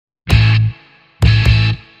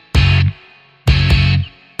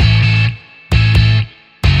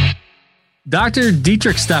Dr.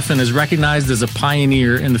 Dietrich Steffen is recognized as a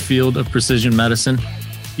pioneer in the field of precision medicine.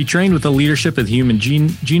 He trained with the leadership of the Human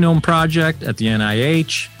Genome Project at the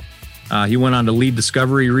NIH. He went on to lead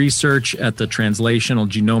discovery research at the Translational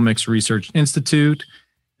Genomics Research Institute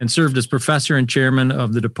and served as professor and chairman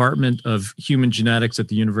of the Department of Human Genetics at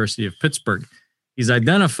the University of Pittsburgh. He's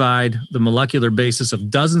identified the molecular basis of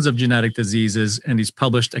dozens of genetic diseases, and he's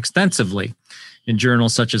published extensively in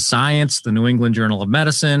journals such as Science, the New England Journal of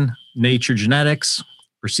Medicine, Nature Genetics,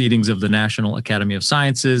 Proceedings of the National Academy of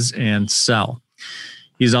Sciences, and Cell.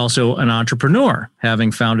 He's also an entrepreneur,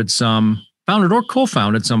 having founded or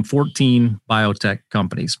co-founded some 14 biotech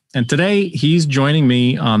companies. And today he's joining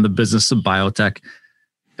me on the Business of Biotech.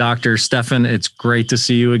 Dr. Steffen, it's great to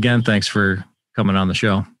see you again. Thanks for coming on the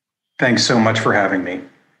show. Thanks so much for having me.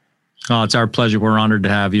 Oh, it's our pleasure. We're honored to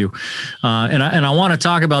have you. And I want to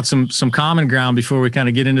talk about some common ground before we kind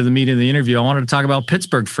of get into the meat of the interview. I wanted to talk about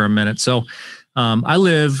Pittsburgh for a minute. So I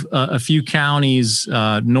live a few counties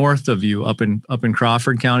north of you, up in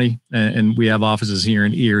Crawford County, and we have offices here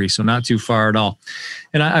in Erie, so not too far at all.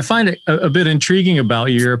 And I find it a bit intriguing about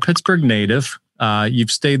you. You're a Pittsburgh native. You've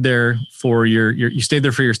stayed there for your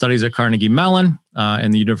studies at Carnegie Mellon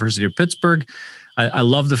and the University of Pittsburgh. I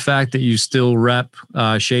love the fact that you still rep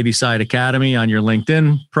Shady Side Academy on your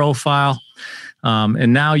LinkedIn profile.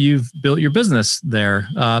 And now you've built your business there.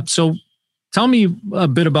 So tell me a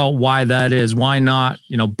bit about why that is. Why not,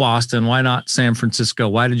 Boston? Why not San Francisco?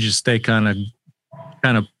 Why did you stay kind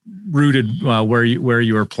of rooted where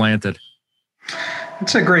you were planted?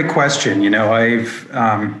 That's a great question. I've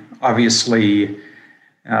obviously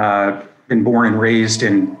been born and raised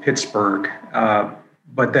in Pittsburgh.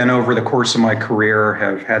 But then over the course of my career,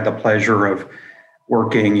 have had the pleasure of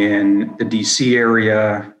working in the DC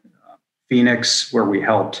area, Phoenix, where we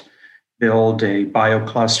helped build a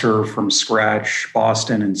biocluster from scratch,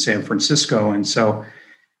 Boston and San Francisco. And so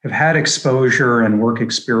have had exposure and work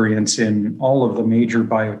experience in all of the major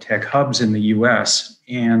biotech hubs in the US.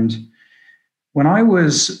 And when I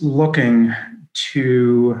was looking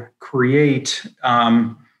to create,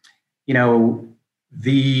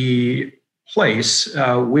 the place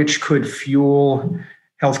which could fuel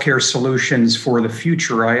healthcare solutions for the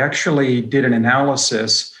future, I actually did an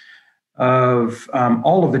analysis of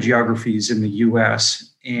all of the geographies in the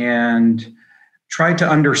US and tried to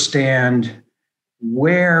understand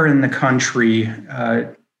where in the country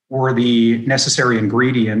were the necessary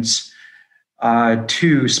ingredients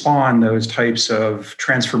to spawn those types of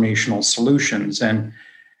transformational solutions.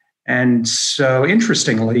 And so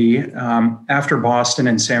interestingly, after Boston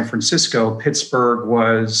and San Francisco, Pittsburgh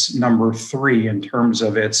was number 3 in terms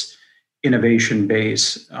of its innovation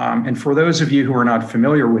base. And for those of you who are not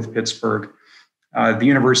familiar with Pittsburgh, the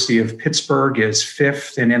University of Pittsburgh is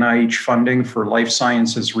 5th in NIH funding for life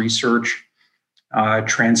sciences research,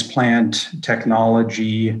 transplant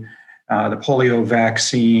technology, the polio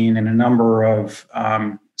vaccine, and a number of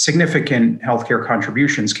significant healthcare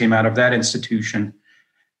contributions came out of that institution.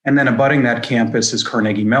 And then abutting that campus is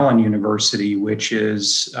Carnegie Mellon University, which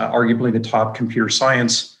is arguably the top computer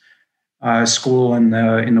science school in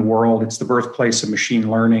the world. It's the birthplace of machine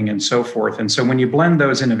learning and so forth. And so when you blend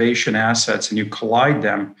those innovation assets and you collide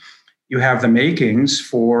them, you have the makings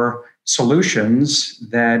for solutions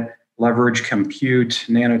that leverage compute,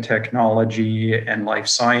 nanotechnology, and life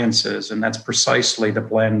sciences. And that's precisely the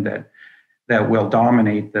blend that will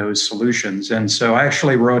dominate those solutions. And so I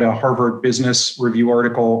actually wrote a Harvard Business Review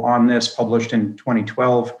article on this, published in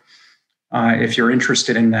 2012, if you're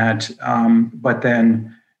interested in that. But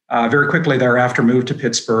then very quickly thereafter moved to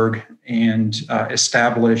Pittsburgh and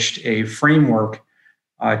established a framework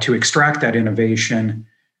to extract that innovation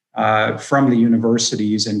from the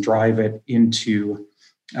universities and drive it into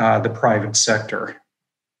the private sector.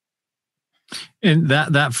 And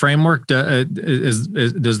that framework, does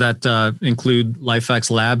that include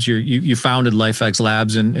LifeX Labs? You founded LifeX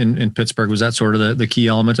Labs in Pittsburgh. Was that sort of the key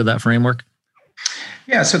element of that framework?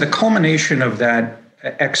 Yeah, so the culmination of that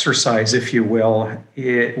exercise, if you will,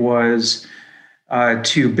 it was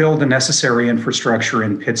to build the necessary infrastructure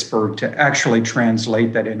in Pittsburgh to actually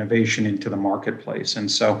translate that innovation into the marketplace.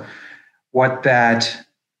 And so what that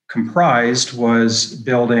comprised was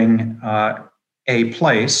building a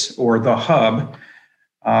place, or the hub,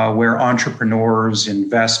 where entrepreneurs,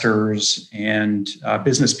 investors, and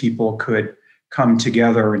business people could come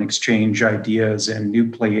together and exchange ideas and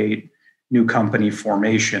nucleate new company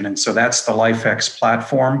formation. And so that's the LifeX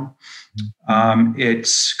platform.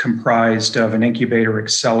 It's comprised of an incubator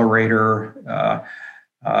accelerator,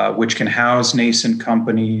 which can house nascent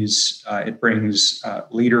companies. It brings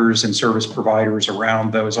leaders and service providers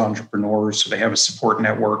around those entrepreneurs so they have a support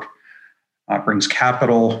network. brings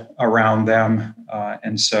capital around them.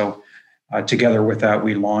 And so together with that,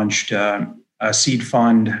 we launched a seed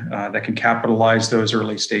fund that can capitalize those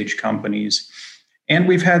early stage companies. And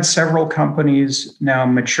we've had several companies now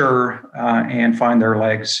mature and find their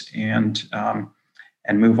legs and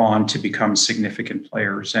move on to become significant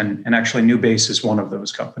players. And actually, NuBase is one of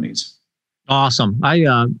those companies. Awesome.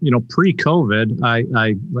 Pre-COVID,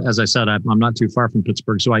 I as I said, I'm not too far from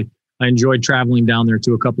Pittsburgh, so I enjoyed traveling down there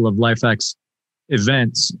to a couple of LifeX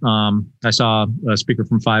events. I saw a speaker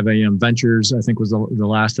from 5 a.m. Ventures, I think was the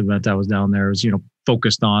last event I was down there. It was,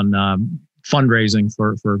 focused on fundraising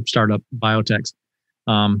for startup biotechs.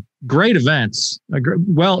 Great events.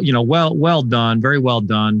 Well done, very well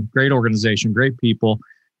done. Great organization, great people.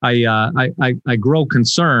 I grow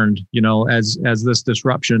concerned, as this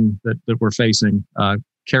disruption that we're facing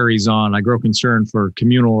carries on. I grow concerned for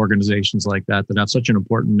communal organizations like that have such an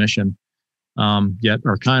important mission, yet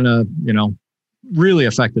are kind of, really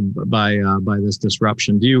affected by this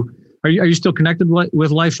disruption. Are you still connected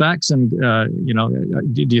with LifeX? And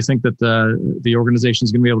do you think that the organization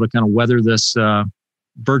is going to be able to kind of weather this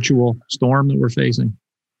virtual storm that we're facing?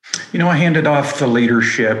 I handed off the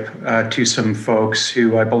leadership to some folks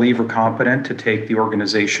who I believe are competent to take the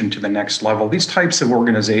organization to the next level. These types of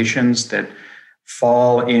organizations that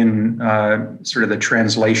fall in sort of the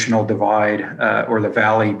translational divide or the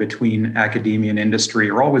valley between academia and industry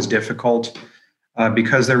are always difficult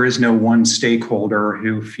because there is no one stakeholder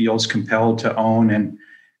who feels compelled to own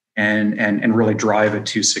and really drive it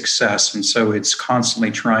to success. And so it's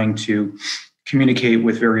constantly trying to communicate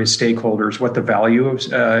with various stakeholders what the value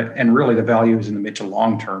is, and really the value is in the mid to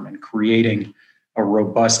long term, and creating a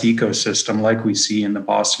robust ecosystem like we see in the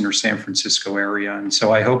Boston or San Francisco area. And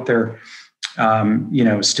so I hope they're,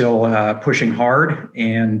 still pushing hard,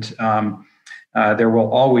 and there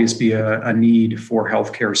will always be a need for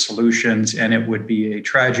healthcare solutions, and it would be a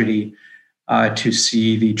tragedy to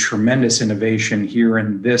see the tremendous innovation here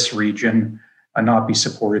in this region not be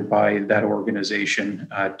supported by that organization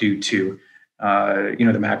due to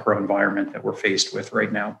the macro environment that we're faced with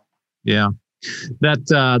right now. Yeah, that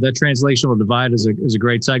translational divide is a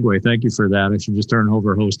great segue. Thank you for that. I should just turn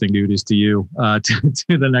over hosting duties to you.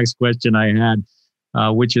 To the next question I had,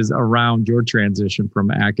 which is around your transition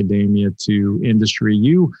from academia to industry.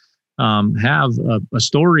 You have a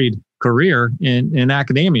storied career in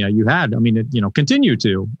academia. You had, continue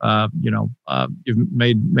to. You've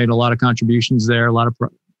made a lot of contributions there.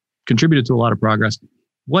 Contributed to a lot of progress.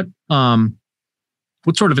 What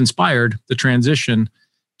sort of inspired the transition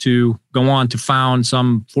to go on to found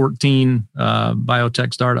some 14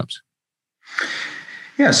 biotech startups?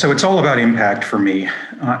 Yeah, so it's all about impact for me.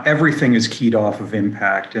 Everything is keyed off of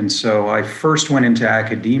impact. And so I first went into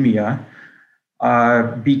academia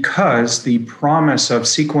because the promise of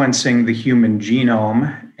sequencing the human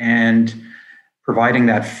genome and providing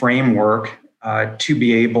that framework to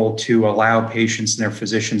be able to allow patients and their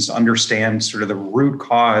physicians to understand sort of the root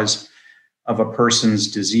cause of a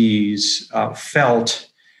person's disease felt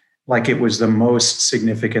like it was the most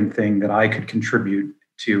significant thing that I could contribute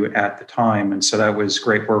to at the time. And so that was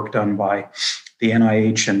great work done by the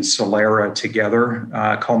NIH and Celera together,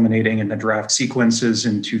 culminating in the draft sequences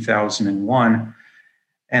in 2001,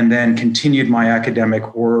 and then continued my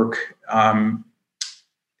academic work, in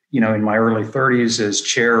my early 30s as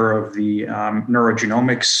chair of the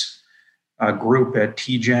neurogenomics group at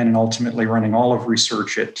TGen, and ultimately running all of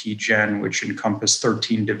research at TGen, which encompassed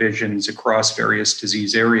 13 divisions across various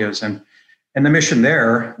disease areas. And the mission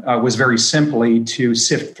there was very simply to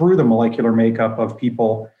sift through the molecular makeup of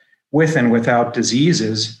people with and without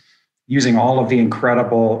diseases, using all of the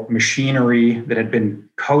incredible machinery that had been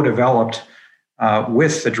co-developed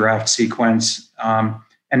with the draft sequence,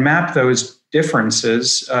 and map those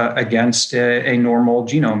differences against a normal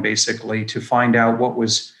genome, basically, to find out what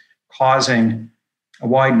was causing a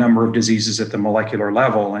wide number of diseases at the molecular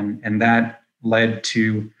level. And that led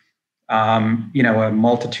to a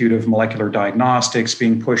multitude of molecular diagnostics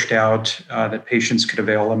being pushed out that patients could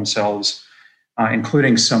avail themselves,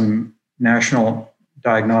 including some national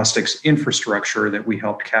diagnostics infrastructure that we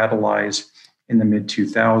helped catalyze in the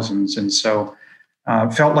mid-2000s. And so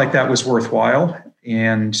felt like that was worthwhile.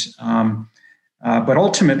 And but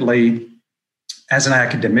ultimately, as an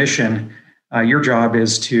academician, your job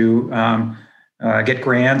is to get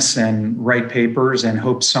grants and write papers and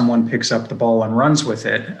hope someone picks up the ball and runs with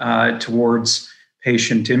it towards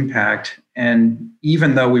patient impact. And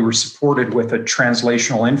even though we were supported with a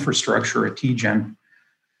translational infrastructure at TGen,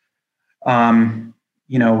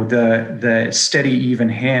 the steady, even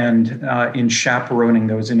hand in chaperoning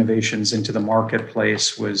those innovations into the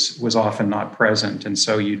marketplace was often not present. And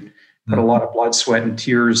so you'd put a lot of blood, sweat, and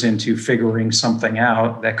tears into figuring something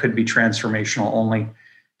out that could be transformational only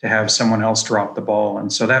to have someone else drop the ball.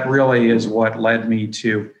 And so that really is what led me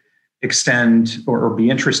to extend or be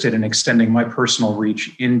interested in extending my personal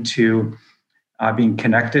reach into being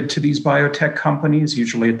connected to these biotech companies,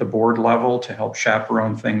 usually at the board level, to help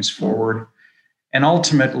chaperone things forward. And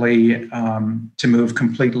ultimately, to move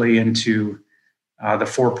completely into the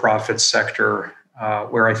for-profit sector,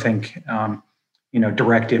 where I think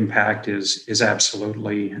direct impact is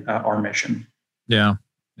absolutely our mission. Yeah.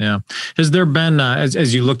 Has there been,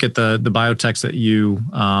 as you look at the biotechs that you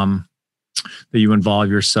involve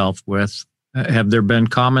yourself with, have there been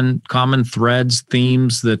common threads,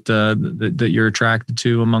 themes that you're attracted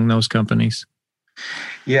to among those companies?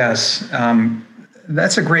 Yes,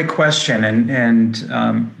 that's a great question, and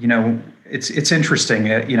it's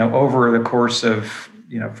interesting. Over the course of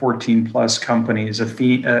 14 plus companies, a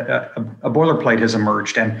boilerplate has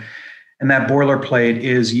emerged, and that boilerplate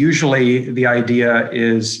is usually the idea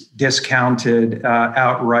is discounted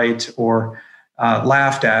outright or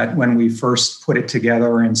laughed at when we first put it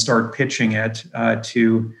together and start pitching it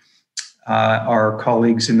to our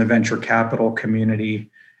colleagues in the venture capital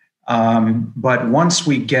community. But once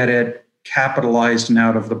we get it capitalized and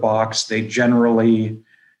out of the box, they generally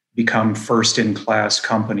become first-in-class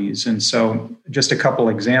companies. And so just a couple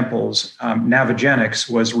examples. Navigenics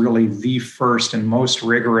was really the first and most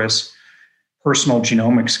rigorous personal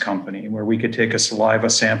genomics company where we could take a saliva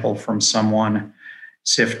sample from someone,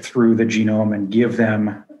 sift through the genome, and give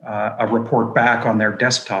them a report back on their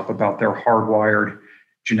desktop about their hardwired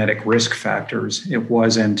genetic risk factors. It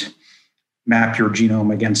wasn't map your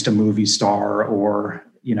genome against a movie star or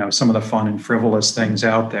some of the fun and frivolous things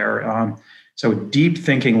out there. So deep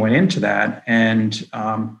thinking went into that, and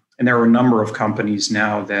there are a number of companies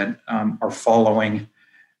now that are following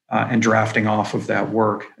and drafting off of that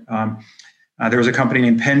work. There was a company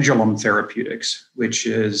named Pendulum Therapeutics, which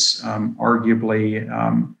is arguably,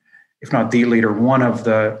 if not the leader, one of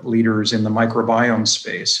the leaders in the microbiome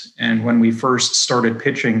space. And when we first started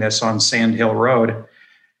pitching this on Sand Hill Road,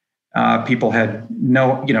 people had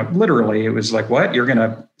literally, it was like, what? You're going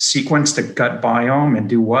to sequence the gut biome and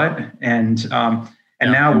do what? And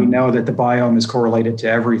now we know that the biome is correlated to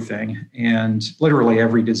everything and literally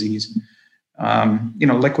every disease.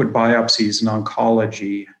 Liquid biopsies in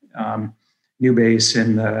oncology, Nubase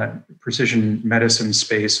in the precision medicine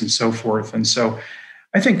space, and so forth. And so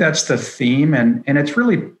I think that's the theme. And it's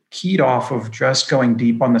really keyed off of just going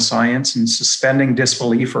deep on the science and suspending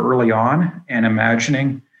disbelief early on and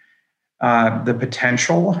imagining the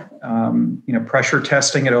potential, pressure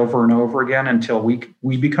testing it over and over again until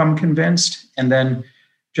we become convinced, and then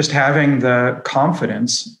just having the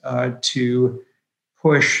confidence to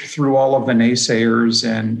push through all of the naysayers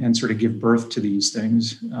and sort of give birth to these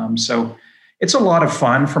things. So it's a lot of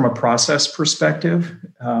fun from a process perspective,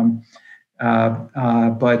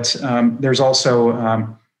 but there's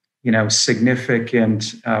also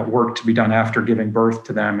significant work to be done after giving birth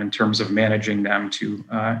to them in terms of managing them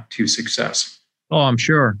to success. Oh, I'm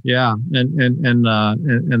sure. Yeah, and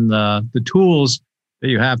the tools that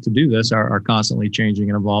you have to do this are constantly changing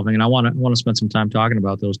and evolving. And I want to spend some time talking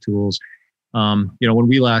about those tools. When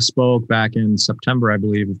we last spoke back in September, I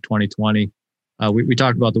believe, of 2020, we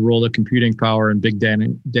talked about the role that computing power and big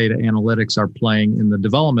data analytics are playing in the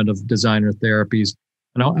development of designer therapies.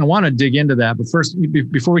 And I want to dig into that, but first,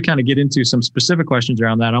 before we kind of get into some specific questions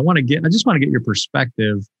around that, I just want to get your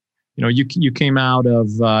perspective. You came out of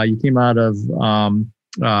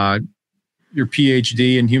your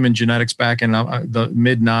PhD in human genetics back in the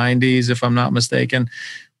mid '90s, if I'm not mistaken.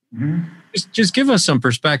 Mm-hmm. Just give us some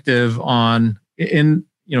perspective on,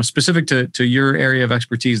 specific to your area of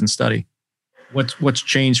expertise and study. What's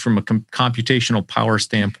changed from a computational power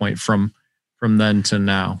standpoint from then to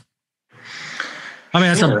now? I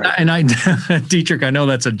mean, sure. Dietrich, I know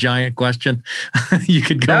that's a giant question. You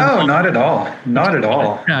could go. No, not at all. Not at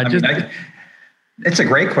all. Yeah, it's a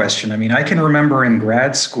great question. I mean, I can remember in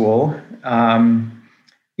grad school,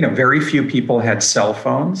 very few people had cell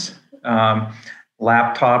phones.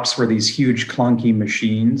 Laptops were these huge clunky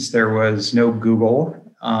machines. There was no Google.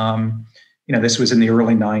 This was in the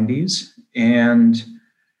early 90s. And,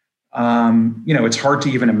 it's hard to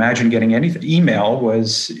even imagine getting anything. Email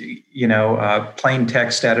was, plain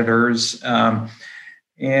text editors.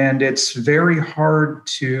 And it's very hard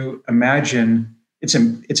to imagine.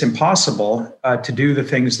 It's impossible to do the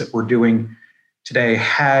things that we're doing today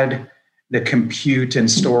had the compute and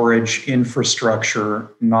storage infrastructure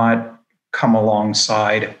not come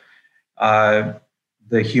alongside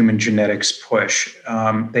the human genetics push.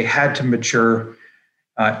 They had to mature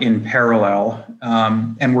in parallel.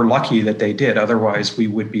 And we're lucky that they did. Otherwise, we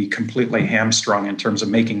would be completely hamstrung in terms of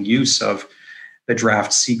making use of the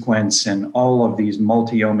draft sequence and all of these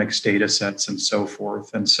multi-omics data sets and so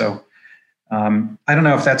forth. And so I don't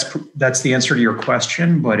know if that's the answer to your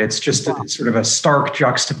question, but it's just sort of a stark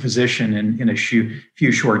juxtaposition in a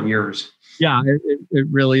few short years. Yeah, it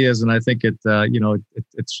really is, and I think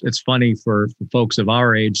it's funny for folks of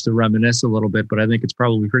our age to reminisce a little bit, but I think it's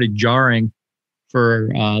probably pretty jarring for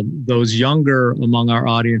those younger among our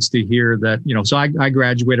audience to hear that. So I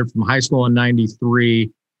graduated from high school in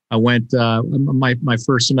 '93. I went my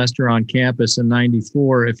first semester on campus in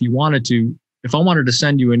 '94. If I wanted to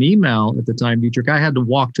send you an email at the time, Dietrich, I had to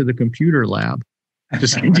walk to the computer lab to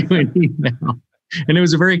send you an email. And it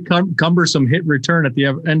was a very cumbersome hit return at the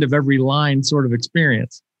end of every line sort of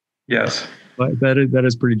experience. Yes. But that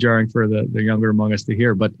is pretty jarring for the younger among us to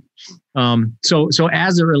hear. But so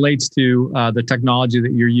as it relates to the technology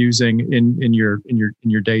that you're using in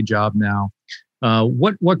your day job now,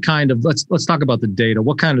 what kind of let's talk about the data.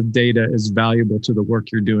 What kind of data is valuable to the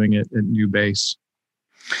work you're doing at Nubase?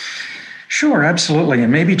 Sure, absolutely.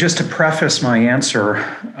 And maybe just to preface my answer,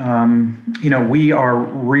 we are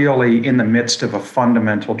really in the midst of a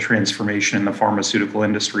fundamental transformation in the pharmaceutical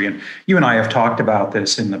industry. And you and I have talked about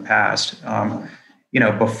this in the past.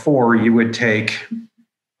 Before you would take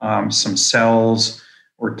some cells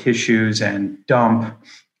or tissues and dump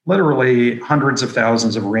literally hundreds of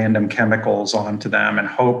thousands of random chemicals onto them and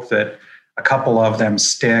hope that a couple of them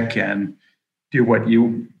stick and do what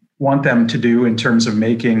you want them to do in terms of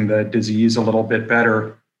making the disease a little bit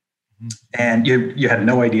better. And you had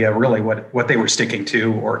no idea really what they were sticking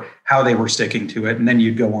to or how they were sticking to it. And then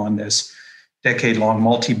you'd go on this decade-long,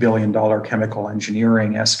 multi-billion-dollar chemical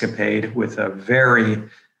engineering escapade with a very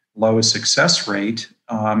low success rate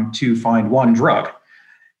to find one drug.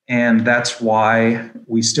 And that's why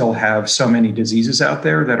we still have so many diseases out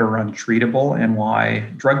there that are untreatable and why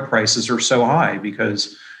drug prices are so high,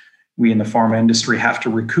 because we in the pharma industry have to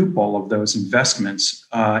recoup all of those investments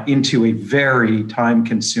into a very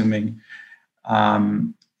time-consuming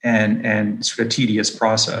and sort of tedious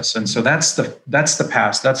process. And so that's the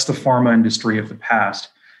past. That's the pharma industry of the past.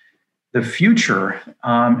 The future,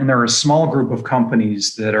 and there are a small group of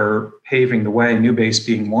companies that are paving the way, Nubase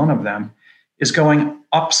being one of them, is going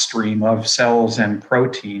upstream of cells and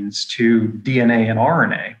proteins to DNA and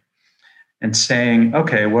RNA and saying,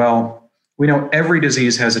 okay, well, we know every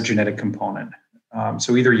disease has a genetic component.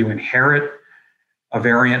 So either you inherit a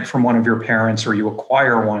variant from one of your parents or you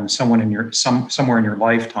acquire one somewhere in your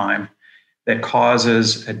lifetime that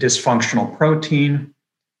causes a dysfunctional protein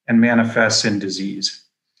and manifests in disease.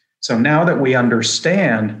 So now that we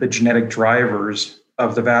understand the genetic drivers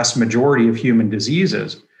of the vast majority of human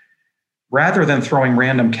diseases, rather than throwing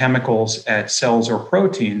random chemicals at cells or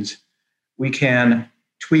proteins, we can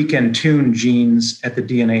tweak and tune genes at the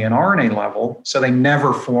DNA and RNA level so they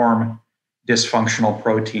never form dysfunctional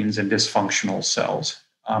proteins and dysfunctional cells.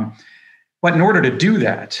 But in order to do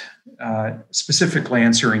that, specifically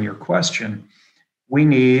answering your question, we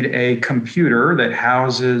need a computer that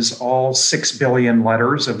houses all 6 billion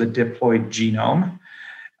letters of the diploid genome.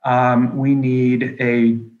 We need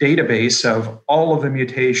a database of all of the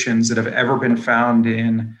mutations that have ever been found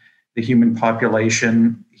in the human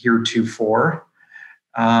population heretofore.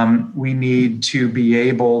 We need to be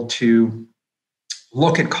able to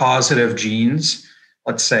look at causative genes.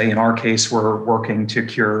 Let's say in our case, we're working to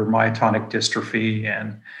cure myotonic dystrophy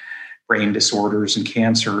and brain disorders and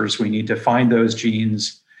cancers. We need to find those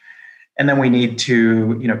genes. And then we need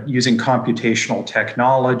to, using computational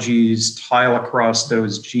technologies, tile across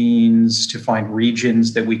those genes to find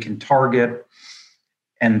regions that we can target,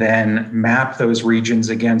 and then map those regions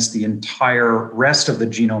against the entire rest of the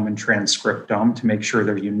genome and transcriptome to make sure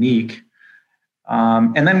they're unique.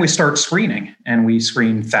 And then we start screening, and we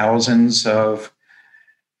screen thousands of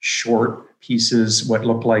short pieces, what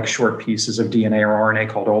look like short pieces of DNA or RNA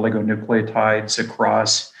called oligonucleotides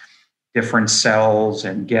across different cells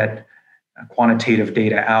and get quantitative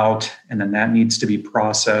data out. And then that needs to be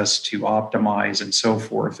processed to optimize and so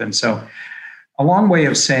forth. And so a long way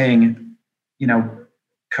of saying,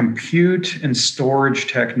 compute and storage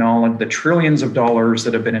technology, the trillions of dollars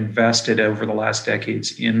that have been invested over the last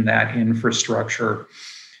decades in that infrastructure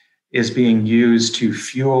is being used to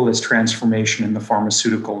fuel this transformation in the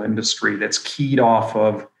pharmaceutical industry that's keyed off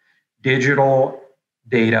of digital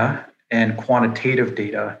data and quantitative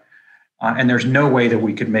data. And there's no way that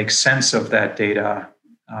we could make sense of that data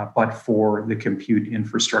but for the compute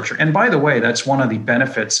infrastructure. And by the way, that's one of the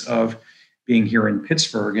benefits of being here in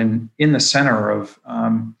Pittsburgh and in the center of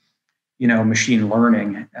machine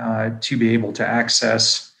learning to be able to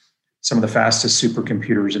access some of the fastest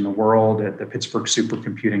supercomputers in the world at the Pittsburgh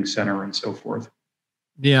Supercomputing Center and so forth.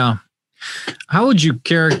 Yeah. How would you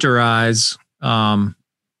characterize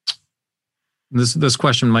this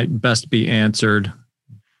question might best be answered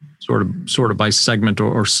sort of by segment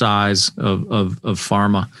or size of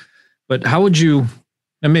pharma, but how would you,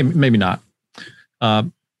 and maybe not,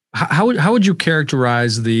 how would you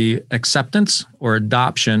characterize the acceptance or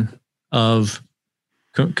adoption of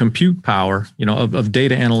compute power, of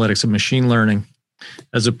data analytics, of machine learning,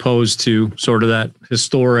 as opposed to sort of that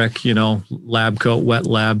historic, lab coat, wet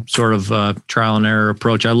lab sort of trial and error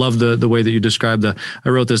approach? I love the way that you described I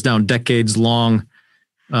wrote this down, decades long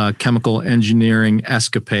chemical engineering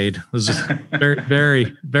escapade. This is very,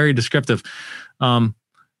 very, very descriptive.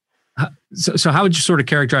 So how would you sort of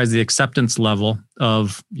characterize the acceptance level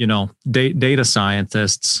of, data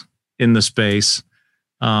scientists in the space,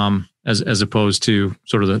 as opposed to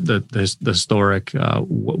sort of the historic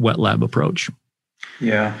wet lab approach?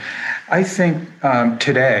 Yeah, I think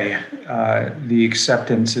today the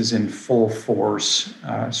acceptance is in full force,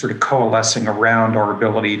 sort of coalescing around our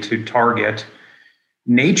ability to target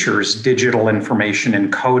nature's digital information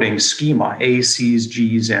encoding schema, A, C's,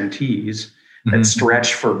 G's, and T's, that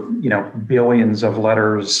stretch for billions of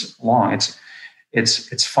letters long.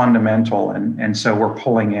 It's fundamental, and so we're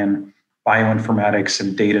pulling in bioinformatics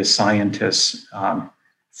and data scientists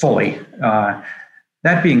fully.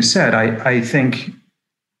 That being said, I think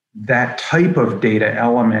that type of data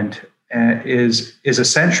element is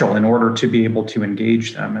essential in order to be able to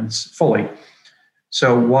engage them and fully.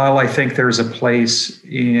 So while I think there's a place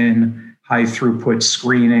in high throughput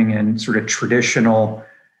screening and sort of traditional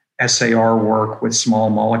SAR work with small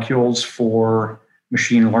molecules for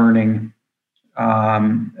machine learning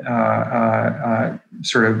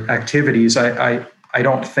sort of activities, I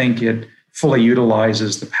don't think it fully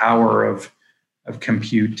utilizes the power of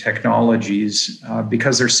compute technologies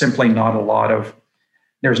because there's simply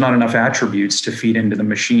there's not enough attributes to feed into the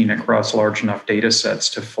machine across large enough data sets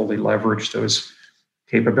to fully leverage those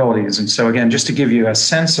capabilities. And so again, just to give you a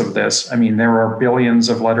sense of this, there are billions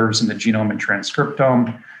of letters in the genome and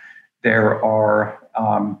transcriptome. There are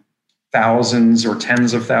thousands or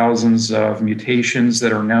tens of thousands of mutations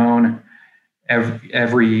that are known.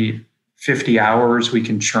 Every 50 hours, we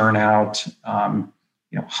can churn out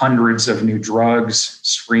hundreds of new drugs,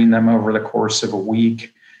 screen them over the course of a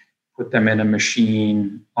week, put them in a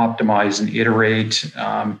machine, optimize and iterate.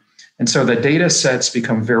 And so the data sets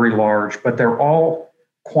become very large, but they're all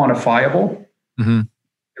quantifiable. Mm-hmm.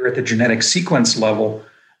 They're at the genetic sequence level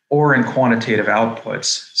or in quantitative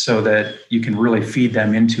outputs so that you can really feed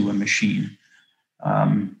them into a machine.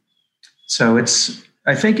 So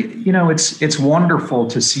I think it's wonderful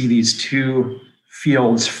to see these two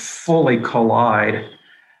fields fully collide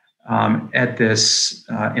at this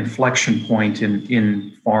inflection point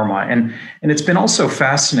in pharma. And it's been also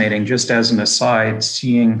fascinating, just as an aside,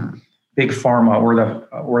 seeing big pharma or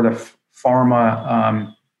the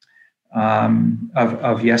pharma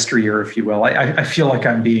of yesteryear, if you will. I feel like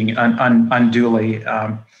I'm being unduly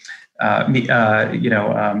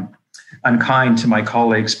unkind to my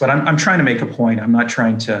colleagues, but I'm trying to make a point. I'm not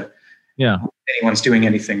trying to anyone's doing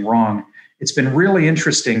anything wrong. It's been really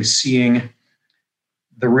interesting seeing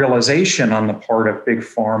the realization on the part of big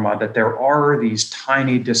pharma that there are these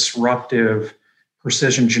tiny disruptive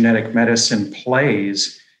precision genetic medicine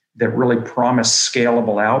plays that really promise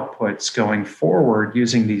scalable outputs going forward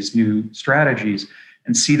using these new strategies,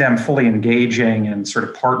 and see them fully engaging and sort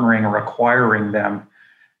of partnering or acquiring them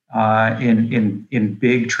in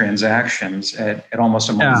big transactions at almost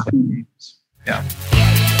a monthly basis. Yeah.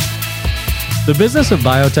 The Business of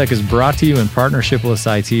Biotech is brought to you in partnership with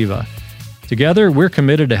Cytiva. Together, we're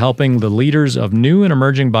committed to helping the leaders of new and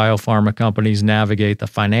emerging biopharma companies navigate the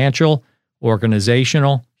financial,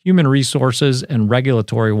 organizational, human resources, and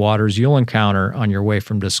regulatory waters you'll encounter on your way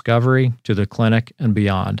from discovery to the clinic and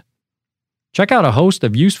beyond. Check out a host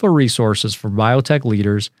of useful resources for biotech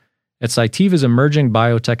leaders at Cytiva's Emerging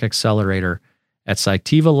Biotech Accelerator at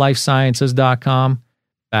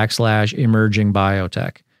cytivalifesciences.com/emerging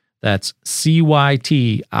biotech. That's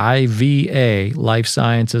CYTIVA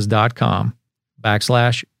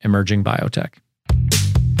lifesciences.com/emerging biotech.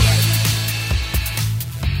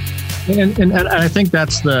 And I think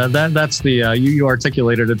that's the you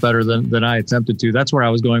articulated it better than I attempted to. That's where I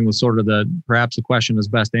was going with sort of perhaps the question is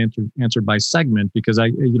best answered by segment, because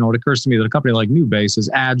it occurs to me that a company like Nubase is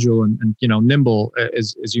agile and nimble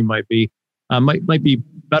as you might be, might be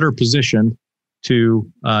better positioned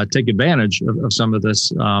to take advantage of some of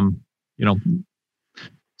this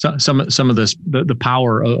some of this, the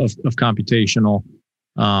power of computational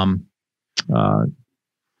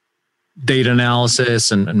data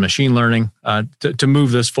analysis and machine learning to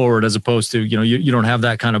move this forward, as opposed to, you don't have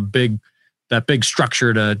that kind of big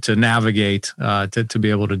structure to navigate to be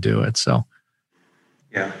able to do it. So,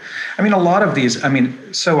 yeah, a lot of these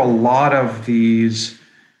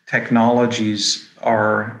technologies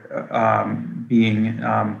are being,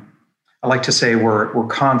 I like to say we're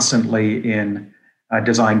constantly in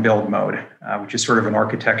design build mode, which is sort of an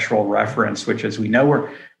architectural reference, which is we know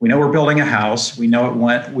we're building a house. We know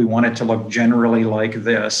we want it to look generally like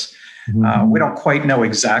this. Mm-hmm. We don't quite know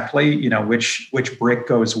exactly, which brick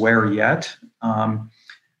goes where yet.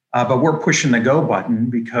 But we're pushing the go button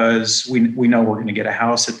because we know we're going to get a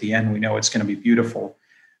house at the end. We know it's going to be beautiful.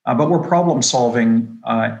 But we're problem solving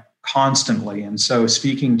constantly. And so,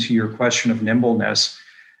 speaking to your question of nimbleness,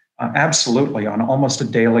 absolutely, on almost a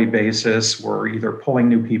daily basis, we're either pulling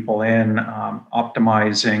new people in,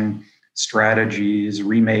 optimizing strategies,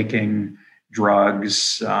 remaking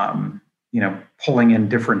drugs, pulling in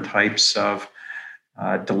different types of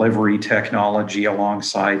delivery technology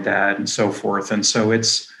alongside that, and so forth. And so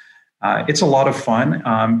it's a lot of fun,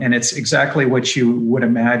 and it's exactly what you would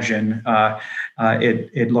imagine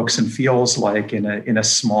it looks and feels like in a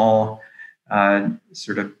small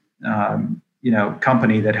sort of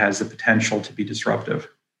company that has the potential to be disruptive.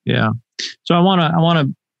 Yeah. So I want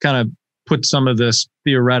to kind of put some of this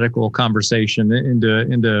theoretical conversation into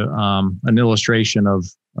an illustration of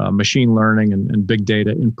machine learning and big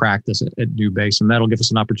data in practice at NuBase, and that'll give us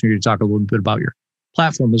an opportunity to talk a little bit about your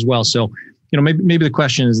platform as well. So, maybe the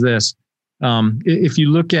question is this: if you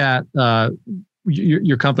look at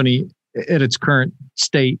your company at its current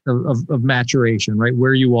state of maturation, right,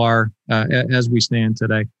 where you are as we stand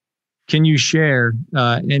today, can you share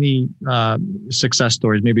any success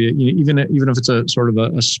stories? Maybe even if it's a sort of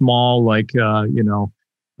a small, like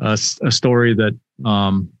a story that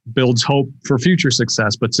builds hope for future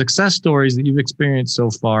success, but success stories that you've experienced so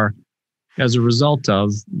far as a result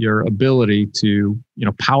of your ability to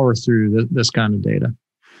power through this kind of data.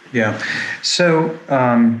 Yeah. So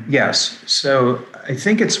yes. So I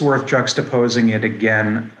think it's worth juxtaposing it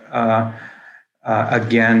again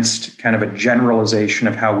against kind of a generalization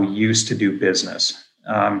of how we used to do business,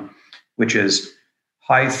 which is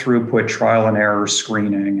high throughput trial and error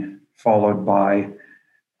screening, followed by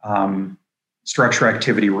structure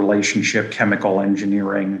activity relationship chemical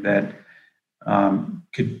engineering that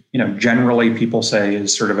could, generally people say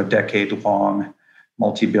is sort of a decade-long,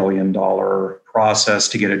 multi-billion-dollar process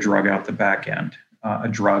to get a drug out the back end, a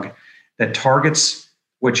drug that targets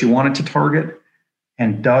what you want it to target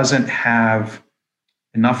and doesn't have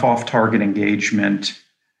enough off-target engagement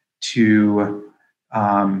to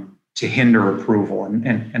hinder approval.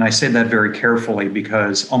 And I say that very carefully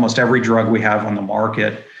because almost every drug we have on the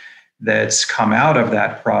market that's come out of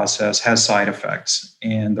that process has side effects,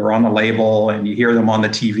 and they're on the label and you hear them on the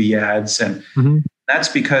TV ads. And that's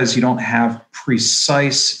because you don't have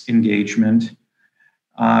precise engagement.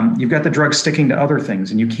 You've got the drug sticking to other things,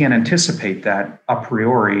 and you can't anticipate that a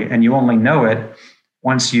priori, and you only know it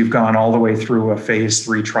once you've gone all the way through a phase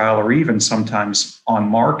 3 trial, or even sometimes on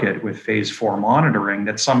market with phase 4 monitoring.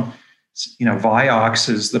 That Vioxx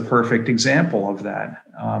is the perfect example of that,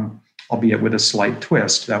 albeit with a slight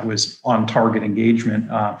twist. That was on target engagement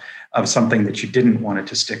of something that you didn't want it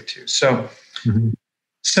to stick to.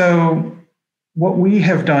 So what we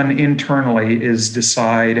have done internally is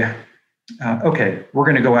decide, okay, we're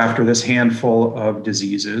going to go after this handful of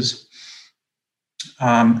diseases.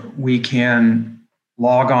 We can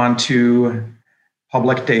log on to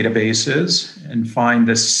public databases and find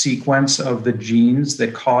the sequence of the genes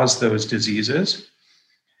that cause those diseases.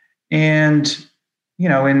 And,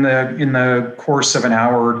 in the course of an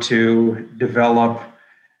hour or two, develop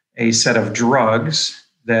a set of drugs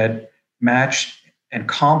that match and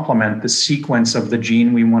complement the sequence of the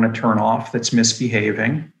gene we want to turn off that's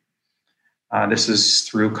misbehaving. This is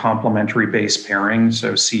through complementary base pairing.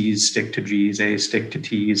 So C's stick to G's, A's stick to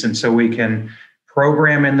T's. And so we can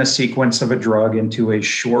program in the sequence of a drug into a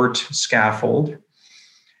short scaffold.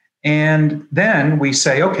 And then we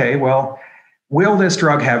say, okay, well, will this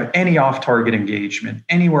drug have any off-target engagement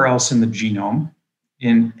anywhere else in the genome,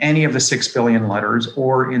 in any of the 6 billion letters,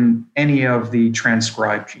 or in any of the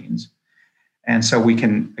transcribed genes? And so we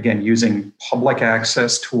can, again, using public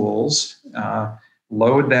access tools,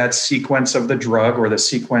 load that sequence of the drug or the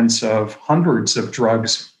sequence of hundreds of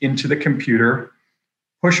drugs into the computer,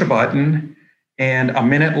 push a button, and a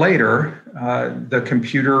minute later, the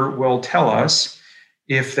computer will tell us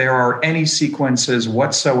if there are any sequences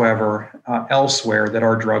whatsoever elsewhere that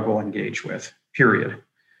our drug will engage with, period.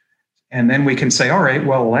 And then we can say, all right,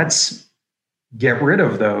 well, let's get rid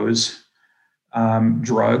of those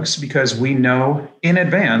drugs because we know in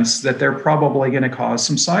advance that they're probably going to cause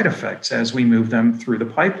some side effects as we move them through the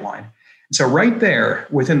pipeline. And so right there,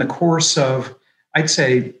 within the course of, I'd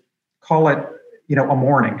say, call it, a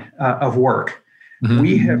morning of work,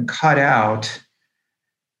 we have cut out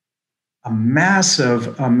a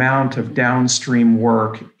massive amount of downstream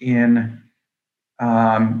work in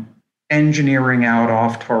engineering out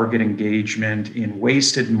off-target engagement, in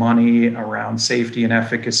wasted money around safety and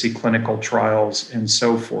efficacy clinical trials, and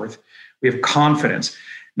so forth. We have confidence.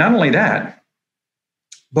 Not only that,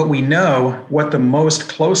 but we know what the most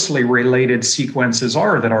closely related sequences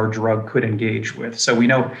are that our drug could engage with. So we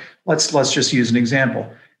know, let's just use an example.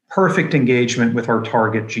 Perfect engagement with our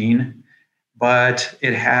target gene, but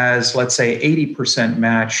it has, let's say, 80%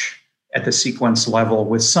 match at the sequence level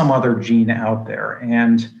with some other gene out there.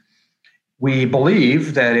 And we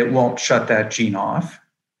believe that it won't shut that gene off.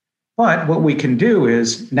 But what we can do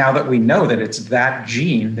is, now that we know that it's that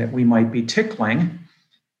gene that we might be tickling,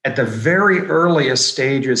 at the very earliest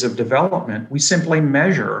stages of development, we simply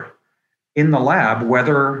measure in the lab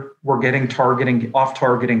whether we're getting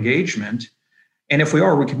off-target engagement. And if we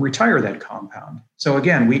are, we can retire that compound. So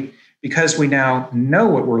again, because we now know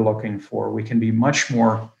what we're looking for, we can be much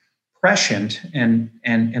more prescient and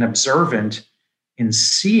observant in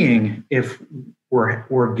seeing if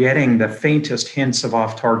we're getting the faintest hints of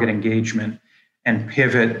off-target engagement and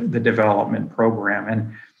pivot the development program.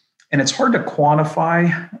 And it's hard to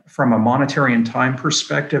quantify from a monetary and time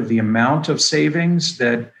perspective the amount of savings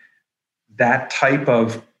that type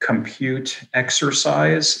of compute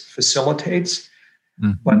exercise facilitates.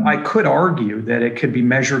 But I could argue that it could be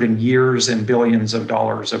measured in years and billions of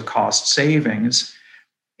dollars of cost savings.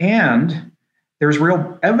 And there's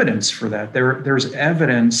real evidence for that. There's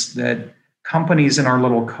evidence that companies in our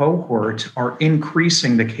little cohort are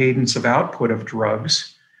increasing the cadence of output of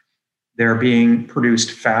drugs. They're being produced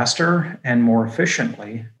faster and more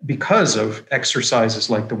efficiently because of exercises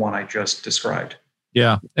like the one I just described.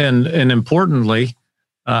 Yeah, and importantly,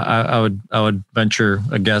 I would venture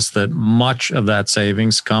a guess that much of that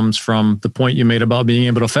savings comes from the point you made about being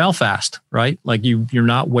able to fail fast, right? Like you're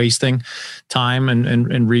not wasting time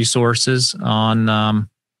and resources on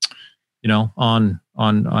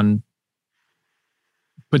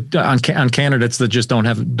candidates that just don't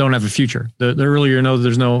have a future. The earlier you know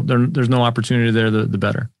there's no opportunity there, the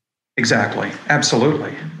better. Exactly,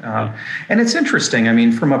 absolutely, and it's interesting. I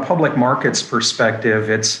mean, from a public markets perspective,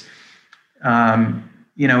 it's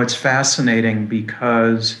it's fascinating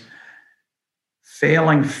because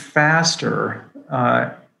failing faster,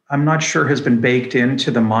 I'm not sure has been baked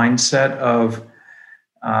into the mindset of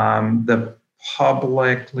the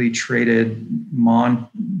publicly traded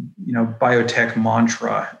biotech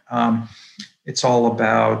mantra. It's all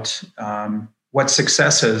about what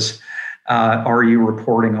successes are you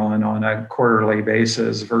reporting on a quarterly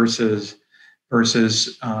basis versus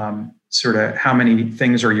sort of how many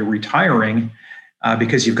things are you retiring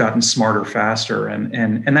because you've gotten smarter faster.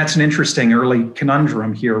 And that's an interesting early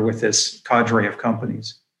conundrum here with this cadre of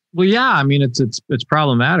companies. Well, yeah, I mean, it's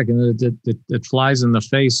problematic, and it flies in the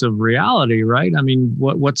face of reality, right? I mean,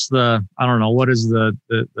 what is the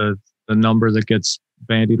number that gets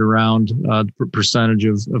bandied around, the percentage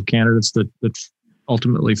of candidates that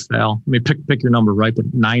ultimately fail? I mean, pick your number, right?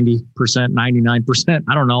 But 90%, 99%,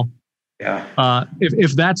 I don't know. Yeah.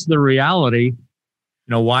 If that's the reality,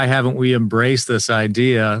 why haven't we embraced this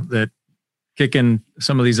idea that kicking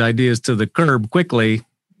some of these ideas to the curb quickly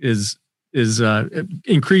is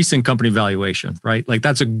increasing company valuation, right? Like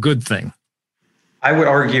that's a good thing. I would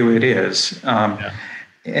argue it is,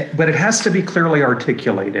 but it has to be clearly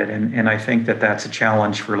articulated, and I think that's a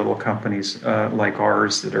challenge for little companies like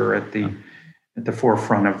ours that are at the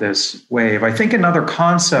forefront of this wave. I think another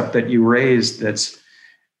concept that you raised that's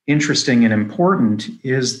interesting and important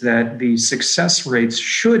is that the success rates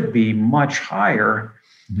should be much higher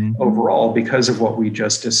overall because of what we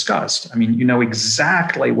just discussed. I mean, you know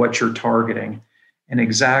exactly what you're targeting and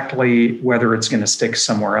exactly whether it's going to stick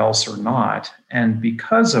somewhere else or not. And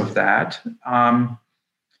because of that,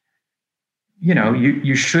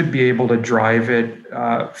 you should be able to drive it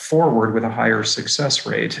forward with a higher success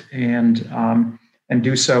rate and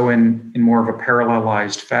do so in more of a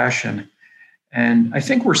parallelized fashion. And I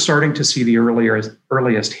think we're starting to see the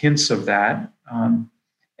earliest hints of that.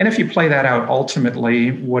 And if you play that out,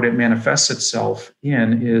 ultimately, what it manifests itself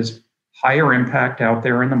in is higher impact out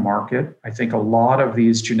there in the market. I think a lot of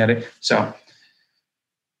these so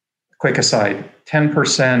quick aside,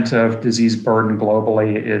 10% of disease burden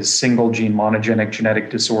globally is single gene monogenic genetic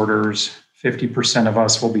disorders. 50% of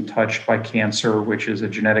us will be touched by cancer, which is a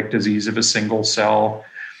genetic disease of a single cell.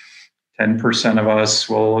 10% of us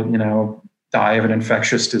will, die of an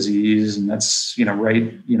infectious disease, and that's,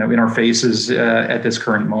 right, in our faces at this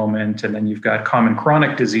current moment. And then you've got common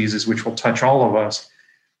chronic diseases, which will touch all of us,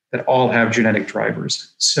 that all have genetic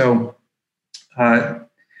drivers. So the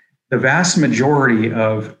vast majority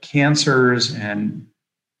of cancers and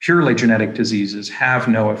purely genetic diseases have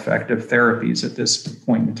no effective therapies at this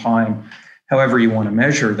point in time, however you want to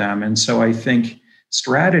measure them. And so I think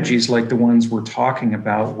strategies like the ones we're talking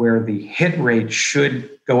about, where the hit rate should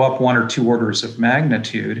go up 1 or 2 orders of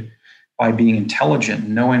magnitude by being intelligent,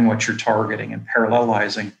 knowing what you're targeting and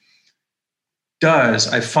parallelizing, does,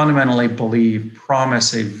 I fundamentally believe,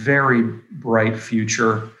 promise a very bright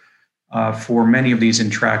future for many of these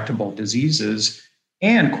intractable diseases.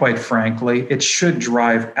 And quite frankly, it should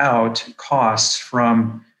drive out costs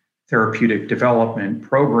from therapeutic development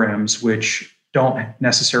programs, which don't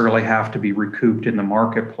necessarily have to be recouped in the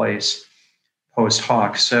marketplace post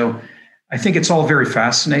hoc. So I think it's all very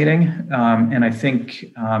fascinating. And I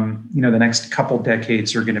think, the next couple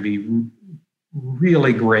decades are going to be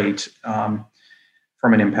really great from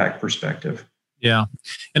an impact perspective. Yeah.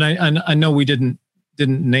 And I know we didn't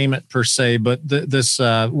name it per se, but this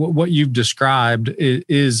what you've described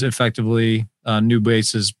is effectively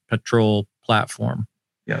Nubase's Patrol platform.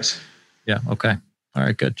 Yes. Yeah. Okay. All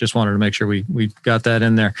right. Good. Just wanted to make sure we got that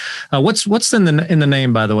in there. What's in the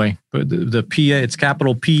name, by the way? The PA, it's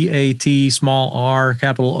capital PAT, small r,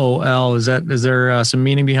 capital OL. Is there some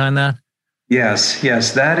meaning behind that? Yes.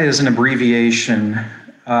 That is an abbreviation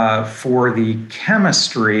for the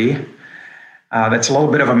chemistry. That's a little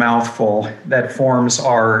bit of a mouthful that forms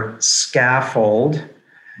our scaffold,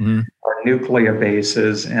 our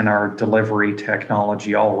nucleobases, and our delivery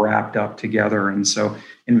technology all wrapped up together. And so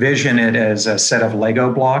envision it as a set of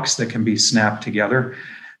Lego blocks that can be snapped together.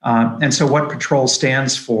 And so what Patrol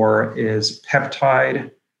stands for is peptide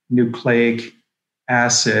nucleic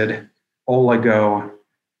acid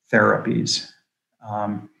oligotherapies.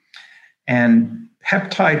 And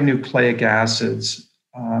peptide nucleic acids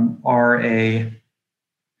are a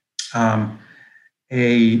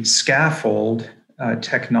scaffold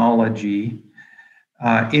technology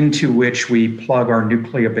into which we plug our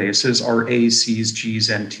nucleobases, our A's, G's,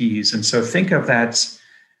 and T's. And so think of that,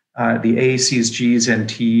 the A's, G's, and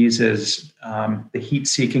T's as the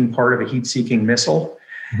heat-seeking part of a heat-seeking missile,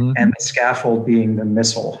 and the scaffold being the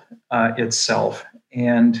missile itself.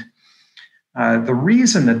 And the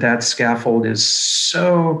reason that scaffold is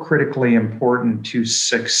so critically important to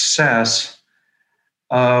success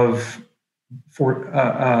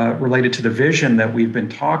related to the vision that we've been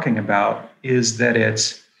talking about is that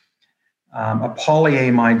it's a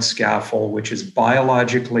polyamide scaffold, which is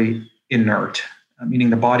biologically inert, meaning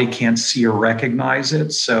the body can't see or recognize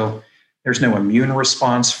it. So there's no immune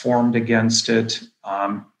response formed against it,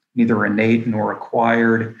 neither innate nor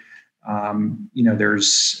acquired.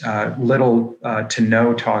 There's little to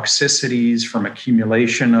no toxicities from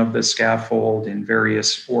accumulation of the scaffold in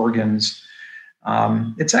various organs.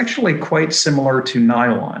 It's actually quite similar to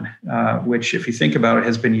nylon, which, if you think about it,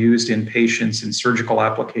 has been used in patients in surgical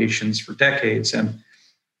applications for decades, and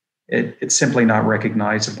it's simply not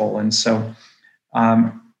recognizable. And so,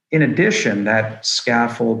 in addition, that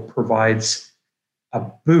scaffold provides a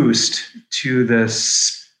boost to the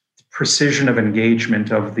precision of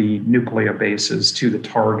engagement of the nucleobases to the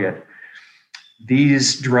target.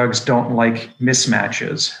 These drugs don't like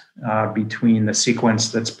mismatches between the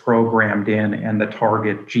sequence that's programmed in and the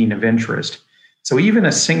target gene of interest. So even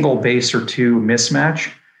a single base or two mismatch,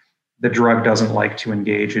 the drug doesn't like to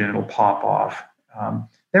engage and it'll pop off.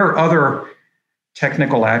 There are other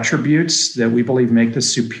technical attributes that we believe make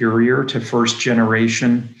this superior to first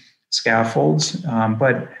generation scaffolds,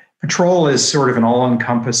 but Patrol is sort of an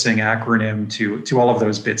all-encompassing acronym to all of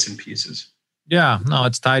those bits and pieces. Yeah, no,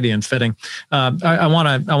 it's tidy and fitting. I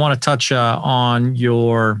want to touch on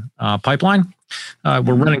your pipeline.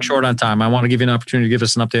 We're running short on time. I want to give you an opportunity to give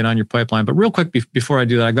us an update on your pipeline. But real quick, before I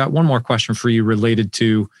do that, I got one more question for you related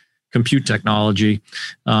to compute technology.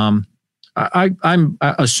 I'm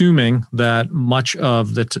assuming that much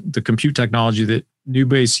of the compute technology that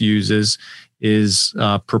Nubase uses is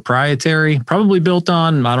proprietary, probably built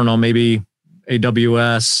on, I don't know, maybe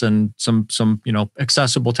AWS and some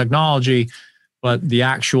accessible technology, but the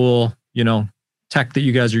actual tech that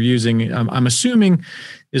you guys are using, I'm assuming,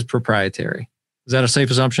 is proprietary. Is that a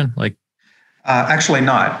safe assumption? Actually,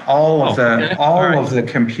 not all of the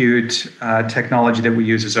compute technology that we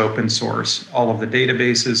use is open source. All of the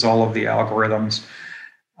databases, all of the algorithms.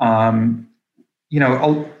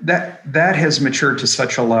 that has matured to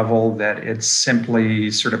such a level that it's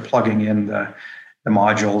simply sort of plugging in the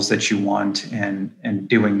modules that you want and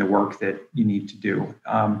doing the work that you need to do.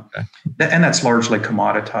 Okay. And that's largely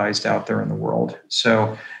commoditized out there in the world.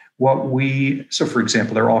 So for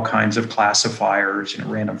example, there are all kinds of classifiers,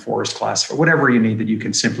 random forest classifier, whatever you need that you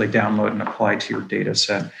can simply download and apply to your data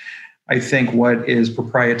set. I think what is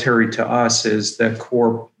proprietary to us is the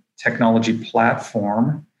core technology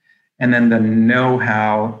platform, and then the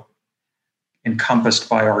know-how encompassed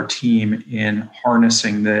by our team in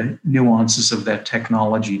harnessing the nuances of that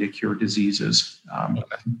technology to cure diseases.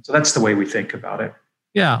 So that's the way we think about it.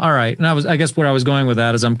 Yeah. All right. And I guess where I was going with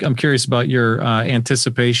that is I'm curious about your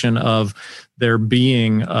anticipation of there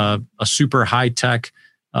being a super high tech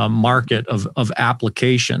market of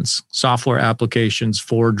applications, software applications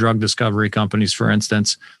for drug discovery companies, for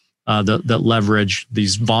instance, that leverage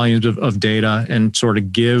these volumes of data and sort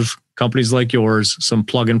of give companies like yours some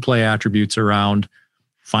plug and play attributes around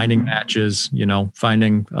finding matches,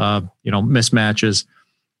 finding mismatches.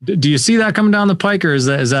 Do you see that coming down the pike, or is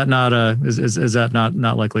that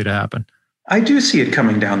not likely to happen? I do see it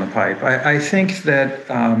coming down the pipe. I think that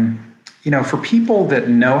for people that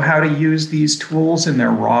know how to use these tools in their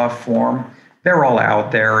raw form, they're all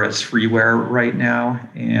out there as freeware right now.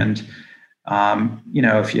 And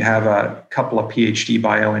if you have a couple of PhD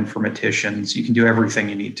bioinformaticians, you can do everything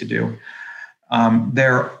you need to do.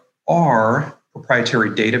 There are proprietary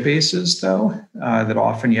databases, though, that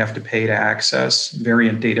often you have to pay to access,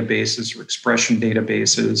 variant databases or expression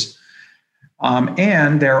databases.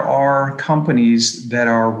 And there are companies that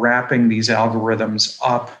are wrapping these algorithms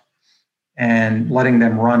up and letting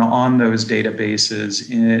them run on those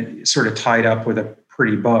databases, sort of tied up with a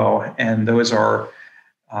pretty bow. And those are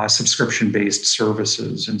subscription-based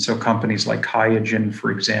services. And so companies like QIAGEN,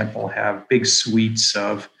 for example, have big suites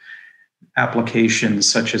of applications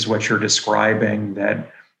such as what you're describing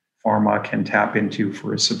that pharma can tap into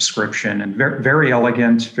for a subscription, and very, very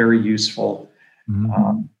elegant, very useful.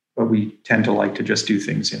 Mm-hmm. But we tend to like to just do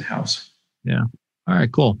things in-house. Yeah. All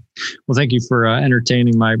right, cool. Well, thank you for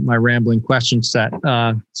entertaining my rambling question set.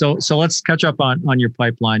 So let's catch up on your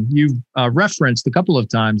pipeline. You've referenced a couple of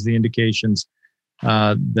times the indications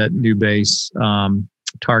that NuBase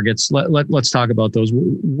targets. Let's talk about those.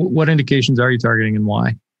 What indications are you targeting and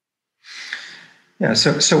why? Yeah,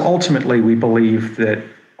 so ultimately we believe that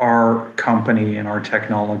our company and our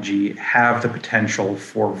technology have the potential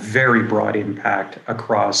for very broad impact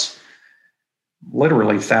across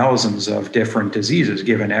literally thousands of different diseases,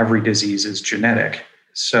 given every disease is genetic.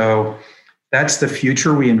 So that's the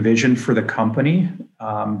future we envision for the company.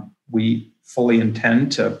 We fully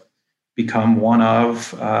intend to become one of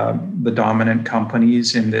the dominant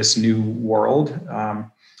companies in this new world.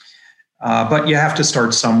 But you have to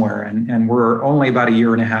start somewhere, and we're only about a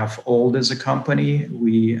year and a half old as a company.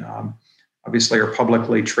 We obviously are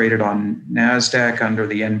publicly traded on NASDAQ under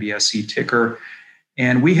the NBSE ticker,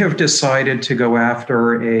 and we have decided to go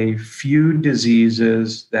after a few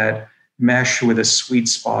diseases that mesh with the sweet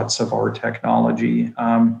spots of our technology.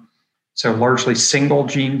 So largely single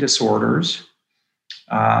gene disorders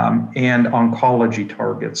and oncology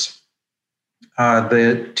targets.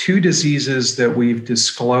 The two diseases that we've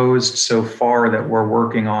disclosed so far that we're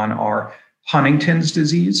working on are Huntington's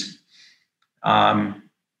disease.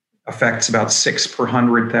 Affects about 6 per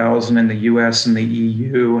 100,000 in the US and the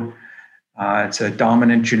EU. It's a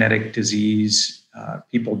dominant genetic disease.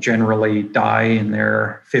 People generally die in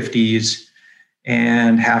their 50s,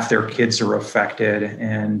 and half their kids are affected,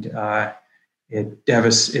 and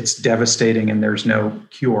it's devastating, and there's no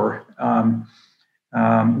cure.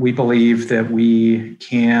 We believe that we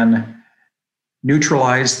can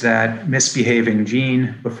neutralize that misbehaving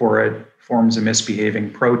gene before it forms a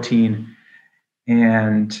misbehaving protein.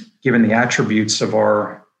 And given the attributes of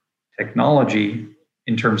our technology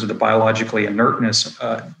in terms of the biologically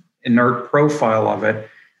inert profile of it,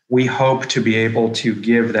 we hope to be able to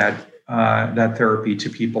give that therapy to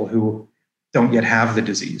people who don't yet have the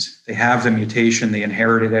disease. They have the mutation, they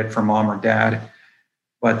inherited it from mom or dad,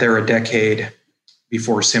 but they're a decade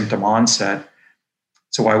before symptom onset.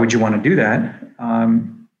 So why would you want to do that?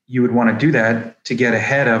 You would want to do that to get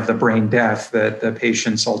ahead of the brain death that the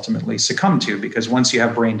patients ultimately succumb to, because once you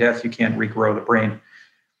have brain death, you can't regrow the brain.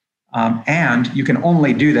 And you can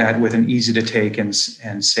only do that with an easy to take and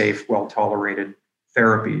safe, well-tolerated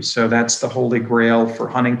therapy. So that's the holy grail for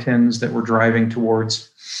Huntington's that we're driving towards.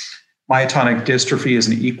 Myotonic dystrophy is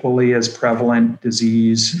an equally as prevalent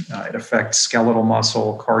disease. It affects skeletal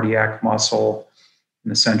muscle, cardiac muscle, in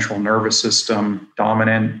the central nervous system,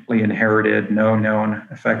 dominantly inherited, no known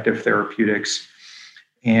effective therapeutics.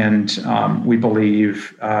 And we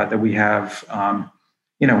believe that we have,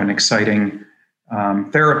 an exciting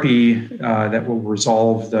therapy that will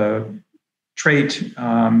resolve the trait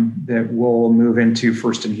that will move into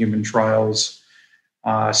first-in-human trials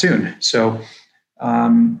soon. So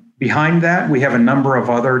behind that, we have a number of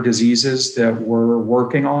other diseases that we're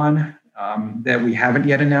working on that we haven't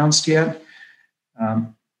yet announced yet.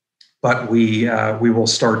 But we will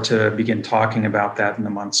start to begin talking about that in the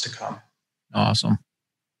months to come. Awesome.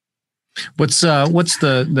 What's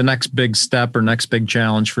the next big step or next big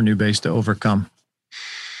challenge for NuBase to overcome?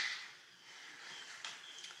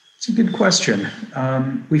 It's a good question.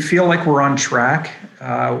 We feel like we're on track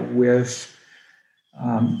with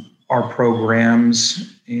our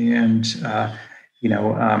programs and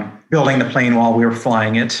building the plane while we were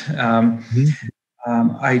flying it.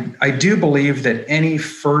 I do believe that any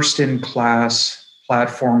first-in-class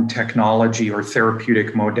platform technology or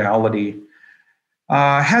therapeutic modality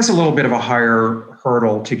has a little bit of a higher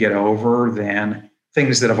hurdle to get over than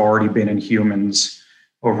things that have already been in humans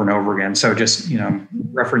over and over again. So just,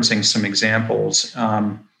 referencing some examples,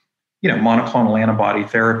 monoclonal antibody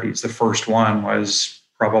therapies, the first one was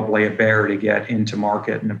probably a bear to get into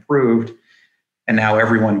market and approved. And now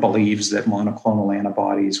everyone believes that monoclonal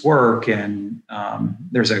antibodies work, and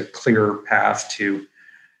there's a clear path to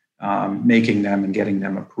making them and getting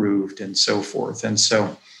them approved and so forth. And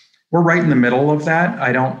so we're right in the middle of that.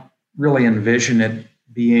 I don't really envision it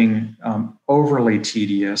being overly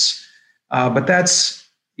tedious, but that's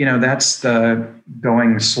the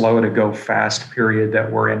going slow to go fast period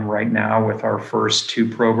that we're in right now with our first two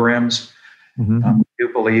programs. Mm-hmm. We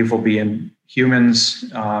do believe we'll be in humans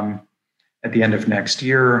at the end of next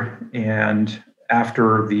year. And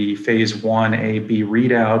after the phase 1A/B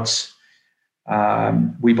readouts,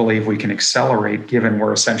 we believe we can accelerate, given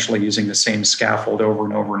we're essentially using the same scaffold over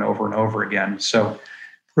and over and over and over again. So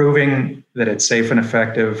proving that it's safe and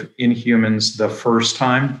effective in humans the first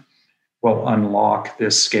time will unlock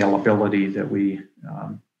this scalability that we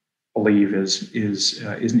believe is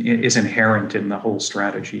inherent in the whole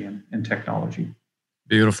strategy and technology.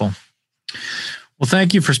 Beautiful. Well,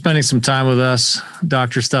 thank you for spending some time with us,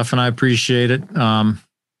 Dr. Stephan. I appreciate it.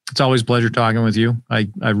 It's always a pleasure talking with you. I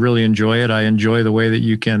really enjoy it. I enjoy the way that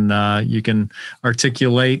you can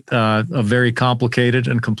articulate a very complicated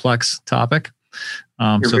and complex topic.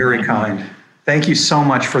 You're very kind. Thank you so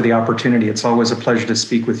much for the opportunity. It's always a pleasure to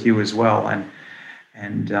speak with you as well,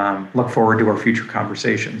 and look forward to our future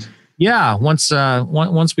conversations. Yeah, once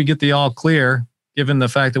we get the all clear, given the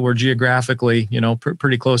fact that we're geographically,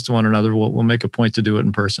 pretty close to one another, we'll make a point to do it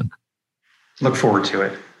in person. Look forward to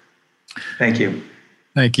it. Thank you.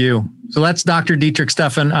 Thank you. So that's Dr. Dietrich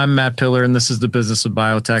Stephan. I'm Matt Pillar, and this is the Business of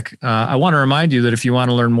Biotech. I want to remind you that if you want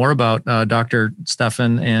to learn more about Dr.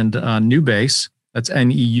 Stephan and NuBase, that's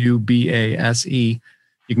NEUBASE,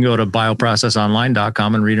 you can go to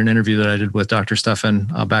bioprocessonline.com and read an interview that I did with Dr.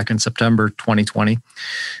 Stephan back in September 2020.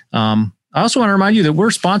 I also want to remind you that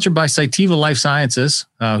we're sponsored by Cytiva Life Sciences,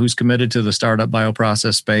 who's committed to the startup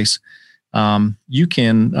bioprocess space. You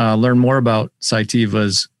can learn more about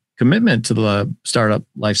Cytiva's commitment to the startup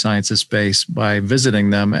life sciences space by visiting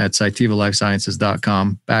them at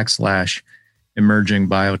cytivalifesciences.com/emerging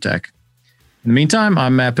biotech. In the meantime,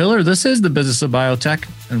 I'm Matt Pillar. This is the Business of Biotech,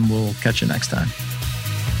 and we'll catch you next time.